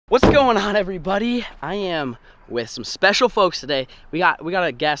What's going on, everybody? I am with some special folks today. We got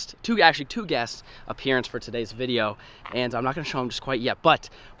a guest, two guest appearance for today's video, and I'm not gonna show them just quite yet, but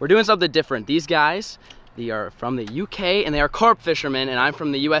we're doing something different. These guys, they are from the UK and they are carp fishermen, and I'm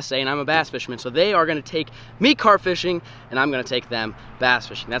from the USA and I'm a bass fisherman. So they are gonna take me carp fishing and I'm gonna take them bass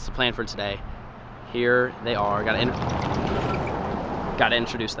fishing. That's the plan for today. Here they are. Gotta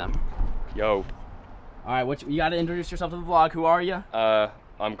introduce them. Yo. All right, you gotta introduce yourself to the vlog. Who are you?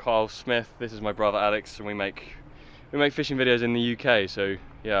 I'm Carl Smith. This is my brother Alex, and we make fishing videos in the UK. So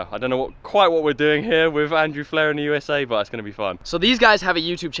yeah, I don't know quite what we're doing here with Andrew Flair in the USA, but it's gonna be fun. So these guys have a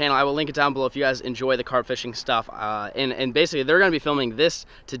YouTube channel. I will link it down below if you guys enjoy the carp fishing stuff. And basically they're gonna be filming this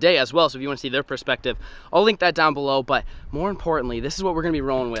today as well. So if you want to see their perspective, I'll link that down below. But more importantly, this is what we're gonna be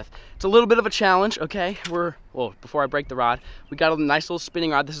rolling with. It's a little bit of a challenge, okay? Well, before I break the rod, we got a nice little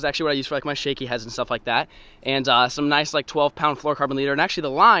spinning rod. This is actually what I use for like my shaky heads and stuff like that. And some nice like 12-pound fluorocarbon leader. And actually the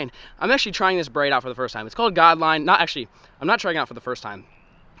line, I'm actually trying this braid out for the first time. It's called God Line. I'm not trying it out for the first time.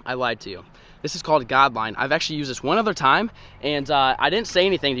 I lied to you. This is called God Line. I've actually used this one other time, and I didn't say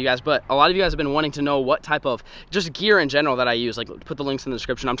anything to you guys, but a lot of you guys have been wanting to know what type of just gear in general that I use. Like, put the links in the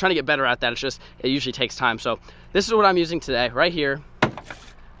description. I'm trying to get better at that. It's just, it usually takes time. So this is what I'm using today, right here.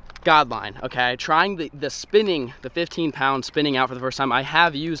 God Line, okay? Trying the spinning, the 15-pound spinning out for the first time. I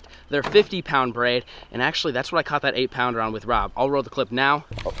have used their 50-pound braid, and actually that's what I caught that 8-pounder on with Rob. I'll roll the clip now.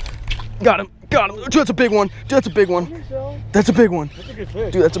 Oh. Got him. Dude, that's a big one. Dude, that's a big one. That's a big one. That's a good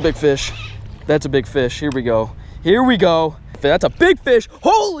fish. Dude, that's a big fish. That's a big fish. Here we go. Here we go. That's a big fish.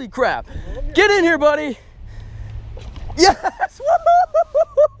 Holy crap. Get in here, buddy. Yes.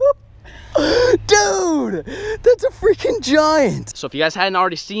 Dude, that's a freaking giant. So if you guys hadn't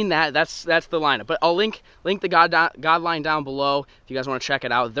already seen that, that's the lineup. But I'll link the God Line down below if you guys want to check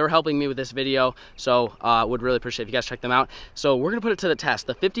it out. They're helping me with this video, so would really appreciate if you guys check them out. So we're gonna put it to the test.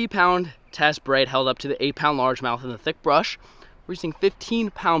 The 50-pound test braid held up to the 8-pound largemouth in the thick brush. We're using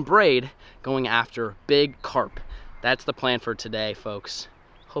 15-pound braid going after big carp. That's the plan for today, folks.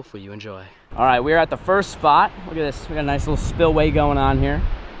 Hopefully you enjoy. All right, we're at the first spot. Look at this. We got a nice little spillway going on here.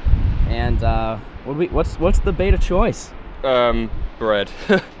 And what's the bait of choice? Bread.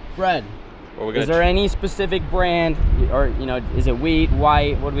 Bread. Well, is there any specific brand, or is it wheat,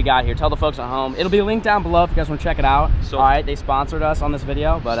 white? What do we got here? Tell the folks at home. It'll be linked down below if you guys want to check it out. All right, they sponsored us on this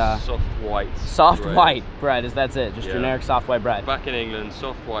video, but soft white. Soft bread. White bread that's it. Just generic soft white bread. Back in England,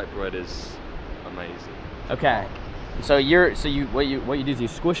 soft white bread is amazing. Okay. So what you do is you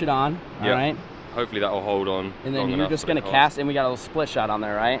squish it on. All right. Hopefully that will hold on. And then you're just gonna cast, and we got a little split shot on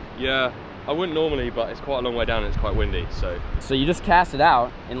there, right? Yeah, I wouldn't normally, but it's quite a long way down and it's quite windy, so. So you just cast it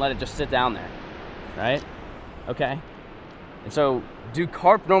out and let it just sit down there, right? Okay. And so, do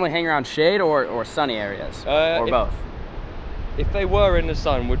carp normally hang around shade or sunny areas, or both? If they were in the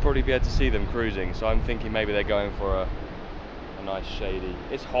sun, we'd probably be able to see them cruising. So I'm thinking maybe they're going for a nice shady.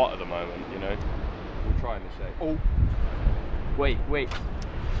 It's hot at the moment, you know. We'll try in the shade. Oh. Wait.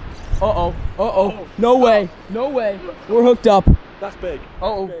 Uh-oh. No way. We're hooked up. That's big.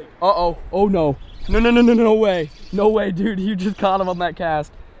 Oh no. No way. No way, dude. You just caught him on that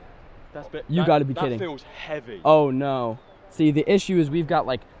cast. That's big. You gotta be kidding. That feels heavy. Oh no. See, the issue is we've got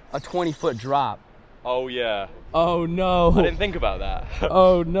like a 20-foot drop. Oh yeah. Oh no. I didn't think about that.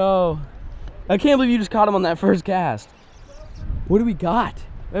 Oh no. I can't believe you just caught him on that first cast. What do we got?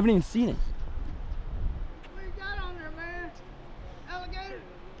 I haven't even seen it.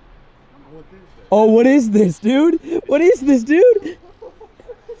 Oh, what is this, dude? What is this, dude?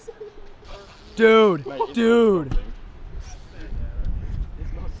 Dude. It's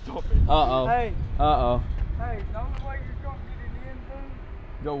not stopping. Uh-oh. Hey. Uh-oh. Hey, the only way you're gonna get it in,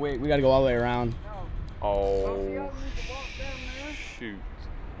 dude. Go, wait, we gotta go all the way around. No. Oh, Don't you need to walk down there? shoot.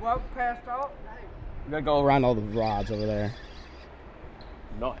 Walk past all. We gotta go around all the rods over there.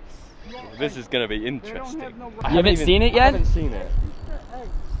 Nice. This is gonna be interesting. No, You haven't seen it yet? I haven't seen it. hey,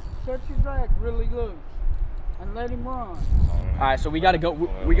 set your drag really loose and let him run. Alright, so we gotta go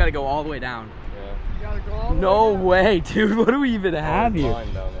all the way down. Yeah. You gotta go all the way No down. way, dude. What do we even have here?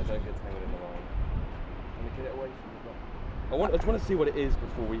 Line down there. Don't get tangled in the line. Let me get it away from the line. I just want to see what it is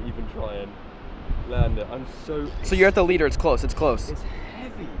before we even try and land it. I'm so. So you're at the leader. It's close. It's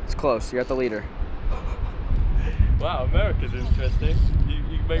heavy. It's close. You're at the leader. Wow, America's interesting.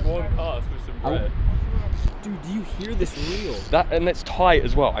 You make one cast with some bread. Dude, do you hear this reel? That, and it's tight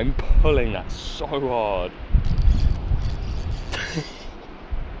as well. I'm pulling that so hard.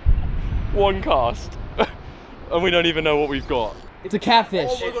 One cast. And we don't even know what we've got. It's a catfish.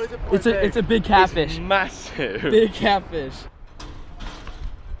 Oh my God, it's a big catfish. It's massive. Big catfish.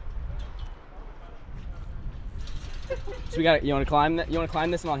 So we got. You want to climb that? You want to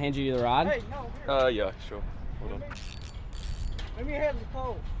climb this, and I'll hand you the rod. Hey, no. Yeah, sure. Hold on. Let me have the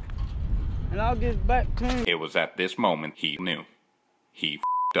pole. And I'll get back to him. It was at this moment he knew. He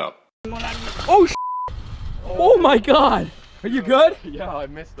f***ed up. Oh, oh my God! Are you good? Yeah, I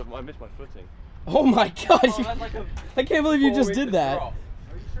missed them. I missed my footing. Oh my God! Like I can't believe you just did that. Are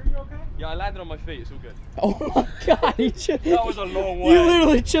you sure you're okay? Yeah, I landed on my feet. It's all good. Oh my God! You just, That was a long way. You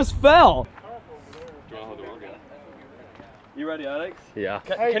literally just fell. Do you want to hold it? You ready, Alex? Yeah.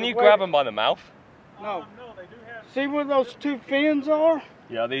 Hey, Can you wait. grab them by the mouth? No. See where those two fins are?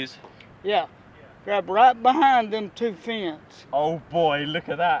 Yeah, these. Yeah. Grab right behind them two fins. Oh boy, look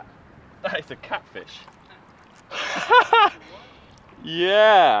at that. That is a catfish.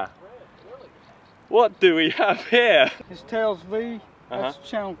 Yeah. What do we have here? His tail's V. That's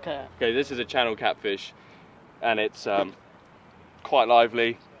channel cat. Okay, this is a channel catfish, and it's quite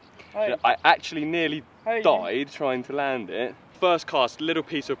lively. Hey. I actually nearly Hey, died trying to land it. First cast, little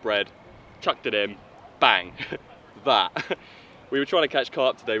piece of bread, chucked it in, bang. That. We were trying to catch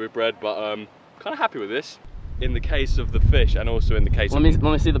carp today with bread, but kind of happy with this. In the case of the fish, and also in the case Let me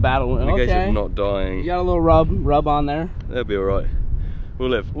see the battle. in the Okay. case of not dying, You got a little rub on there. that'll be all right. We'll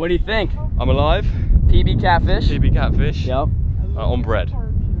live. What do you think? I'm alive. PB catfish. PB catfish. Yep. On bread.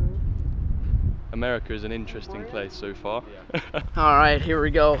 America is an interesting place so far. All right, here we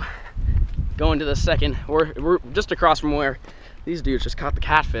go. Going to the second. We're just across from where these dudes just caught the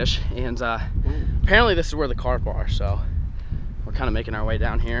catfish, and apparently this is where the carp are. So we're kind of making our way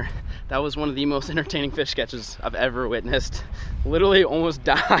down here. That was one of the most entertaining fish catches I've ever witnessed. Literally almost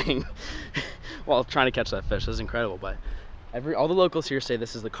dying while trying to catch that fish. This is incredible. But all the locals here say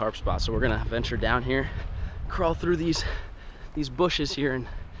this is the carp spot. So we're gonna venture down here, crawl through these bushes here, and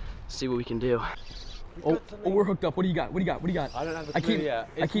see what we can do. Oh, we're hooked up. What do you got? What do you got? What do you got? I don't have the clue yet.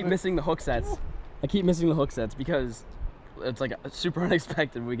 I keep missing the hook sets. I keep missing the hook sets because it's like super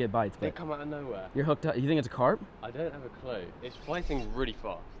unexpected when we get bites. They But come out of nowhere. you're hooked up. You think it's a carp? I don't have a clue. It's fighting really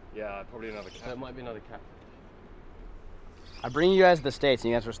fast. Yeah, probably another cat. It might be another cat. I bring you guys to the States,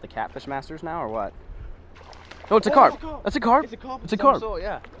 and you guys are just the catfish masters now, or what? No, it's a carp. That's a carp. It's a carp. It's a carp. Sort,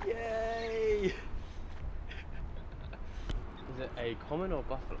 yeah. Yay! Is it a common or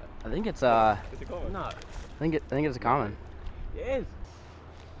buffalo? I think it's It's a common. No. I think it's a common. It is.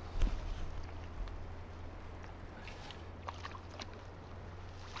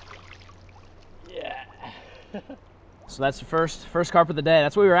 Yeah. So that's the first carp of the day.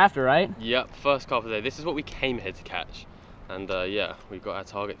 That's what we were after, right? Yep, first carp of the day. This is what we came here to catch. And yeah, we got our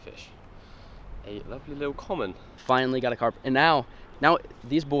target fish. A lovely little common. Finally got a carp, and now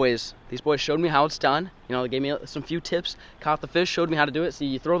these boys showed me how it's done. You know, they gave me some few tips. Caught the fish, showed me how to do it. See,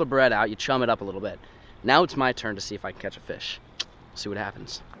 you throw the bread out, you chum it up a little bit. Now it's my turn to see if I can catch a fish. See what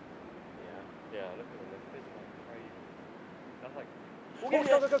happens. Yeah, look at them. That's like.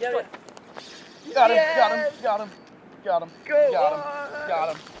 Go.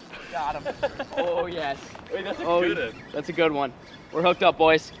 Got him. Oh yes. Wait, that's a good one. That's a good one. We're hooked up,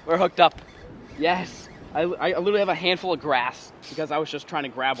 boys. We're hooked up. Yes. I literally have a handful of grass because I was just trying to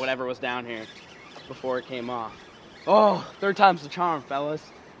grab whatever was down here before it came off. Oh, third time's the charm, fellas.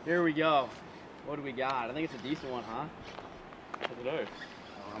 Here we go. What do we got? I think it's a decent one, huh? I don't know.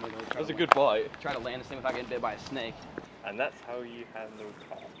 Oh, I'm gonna go That's a good bite. try to land this thing without getting bit by a snake. And that's how you handle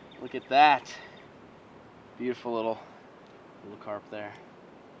carp. Look at that. Beautiful little carp there.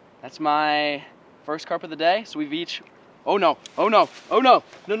 That's my first carp of the day. So we've each, oh no. No.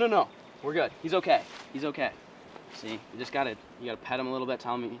 We're good. He's okay. See, you gotta pet him a little bit,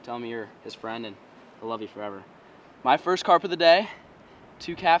 tell him you're his friend, and he'll love you forever. My first carp of the day,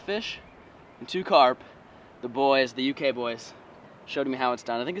 2 catfish and 2 carp. The boys, the UK boys, showed me how it's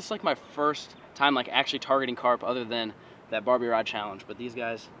done. I think it's like my first time like actually targeting carp other than that Barbie rod challenge. But these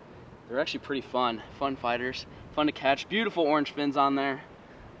guys, they're actually pretty fun fighters, fun to catch. Beautiful orange fins on there.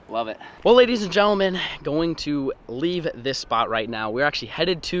 Love it. Well, ladies and gentlemen, going to leave this spot right now. We're actually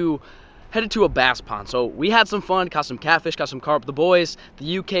headed to a bass pond. So we had some fun, caught some catfish, caught some carp. The boys,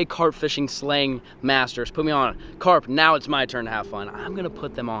 the UK carp fishing slaying masters, put me on carp. Now it's my turn to have fun. I'm gonna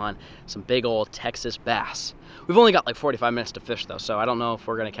put them on some big old Texas bass. We've only got like 45 minutes to fish though, so I don't know if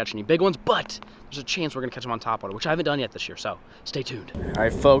we're gonna catch any big ones, but there's a chance we're gonna catch them on topwater, which I haven't done yet this year, so stay tuned. All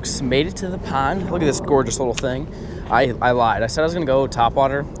right, folks, made it to the pond. Look at this gorgeous little thing. I lied. I said I was gonna go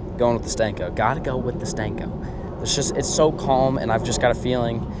topwater, going with the Stanko. Gotta go with the Stanko. It's so calm, and I've just got a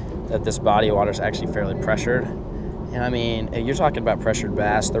feeling that this body of water is actually fairly pressured. And I mean, you're talking about pressured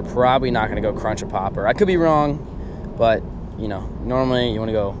bass. They're probably not gonna go crunch a popper. I could be wrong, but you know, normally you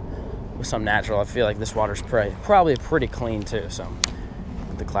wanna go with some natural. I feel like this water's probably pretty clean too. So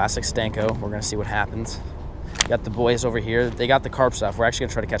with the classic Stanko, we're gonna see what happens. Got the boys over here. They got the carp stuff. We're actually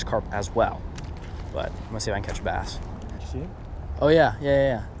gonna try to catch carp as well. But I'm gonna see if I can catch a bass. You see him? Oh yeah.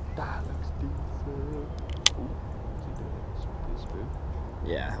 That looks decent. Ooh, what's he doing?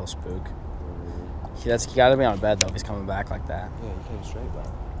 Yeah, he'll spook. He gotta be on a bed though if he's coming back like that. Yeah, he came straight back.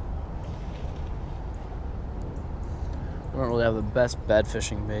 We don't really have the best bed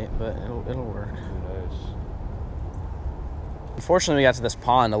fishing bait, but it'll work. Who knows? Unfortunately, we got to this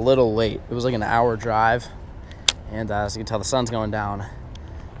pond a little late. It was like an hour drive, and as you can tell, the sun's going down.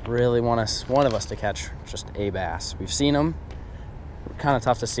 Really want one of us to catch just a bass. We've seen them. Kind of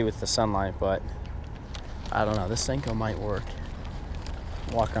tough to see with the sunlight, but I don't know. This Senko might work.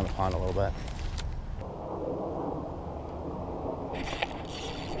 Walk around the pond a little bit.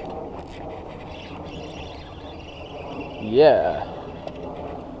 Yeah.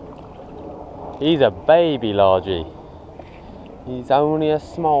 He's a baby largie. He's only a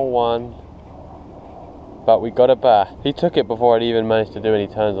small one. But we got a bass. He took it before I'd even managed to do any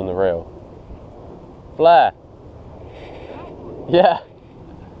turns on the reel. Flair. Yeah.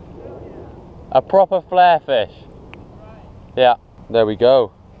 A proper flare fish. Yeah. There we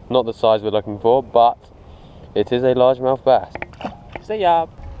go. Not the size we're looking for, but it is a largemouth bass. See ya.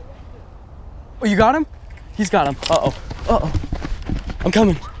 Oh, you got him? He's got him. Uh-oh. Uh-oh. I'm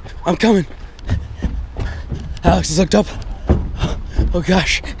coming. Alex is hooked up. Oh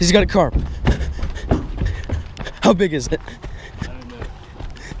gosh, he's got a carp. How big is it? I don't know.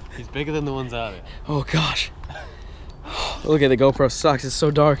 He's bigger than the ones out here. Oh gosh. Look at the GoPro sucks, it's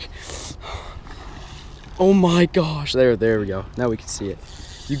so dark. Oh my gosh. There we go. Now we can see it.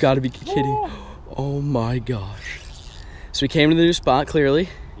 You gotta be kidding. Oh my gosh. So we came to the new spot, clearly.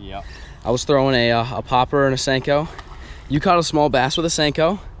 Yep. I was throwing a popper and a Senko. You caught a small bass with a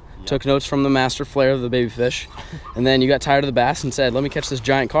Senko. Yep. Took notes from the master Flair of the baby fish. And then you got tired of the bass and said, let me catch this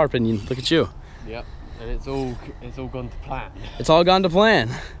giant carp, and look at you. Yep. And it's all gone to plan. It's all gone to plan.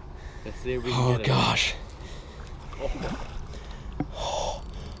 Let's see if we can get it. Gosh.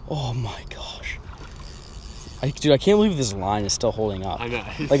 Oh my gosh. Dude, I can't believe this line is still holding up. I know.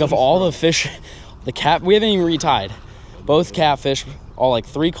 Like of all the fish, the cat, we haven't even retied. Both catfish, all like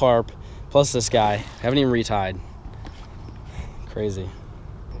 3 carp, plus this guy, haven't even retied. Crazy.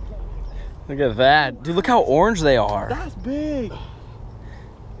 Look at that. Dude, look how orange they are. That's big.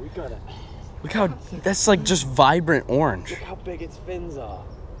 We got it. Look how, that's like just vibrant orange. Look how big its fins are.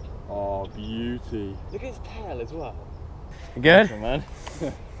 Oh, beauty. Look at its tail as well. You good? Awesome, man.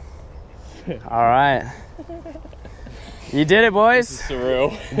 All right. You did it, boys. This is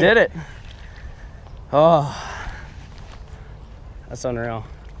surreal. You did it. Oh. That's unreal.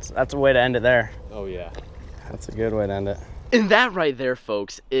 That's a way to end it there. Oh, yeah. That's a good way to end it. And that right there,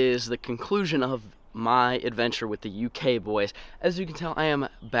 folks, is the conclusion of my adventure with the UK boys. As you can tell, I am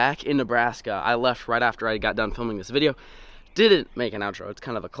back in Nebraska. I left right after I got done filming this video. Didn't make an outro. It's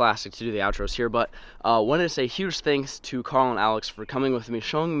kind of a classic to do the outros here, but wanted to say huge thanks to Carl and Alex for coming with me,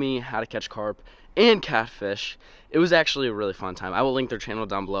 showing me how to catch carp and catfish. It was actually a really fun time. I will link their channel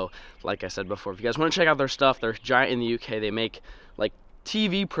down below, like I said before. If you guys want to check out their stuff, they're giant in the UK. They make like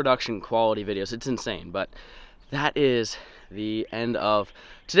TV production quality videos. It's insane, but that is the end of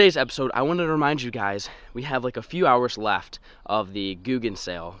today's episode. I wanted to remind you guys, we have like a few hours left of the Guggen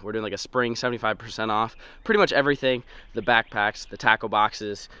sale. We're doing like a spring 75% off. Pretty much everything, the backpacks, the tackle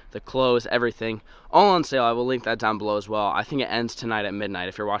boxes, the clothes, everything, all on sale. I will link that down below as well. I think it ends tonight at midnight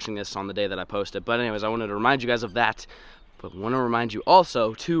if you're watching this on the day that I post it. But anyways, I wanted to remind you guys of that. But I want to remind you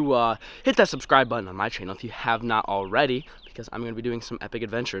also to hit that subscribe button on my channel if you have not already, because I'm going to be doing some epic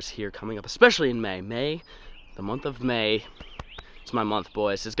adventures here coming up, especially in May. The month of May, it's my month,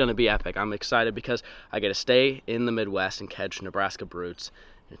 boys. It's going to be epic. I'm excited because I get to stay in the Midwest and catch Nebraska brutes.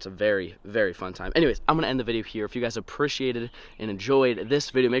 It's a very, very fun time. Anyways, I'm going to end the video here. If you guys appreciated and enjoyed this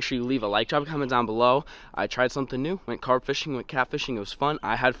video, make sure you leave a like, drop a comment down below. I tried something new, went carp fishing, went catfishing. It was fun.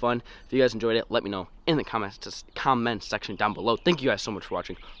 I had fun. If you guys enjoyed it, let me know in the comment section down below. Thank you guys so much for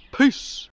watching. Peace!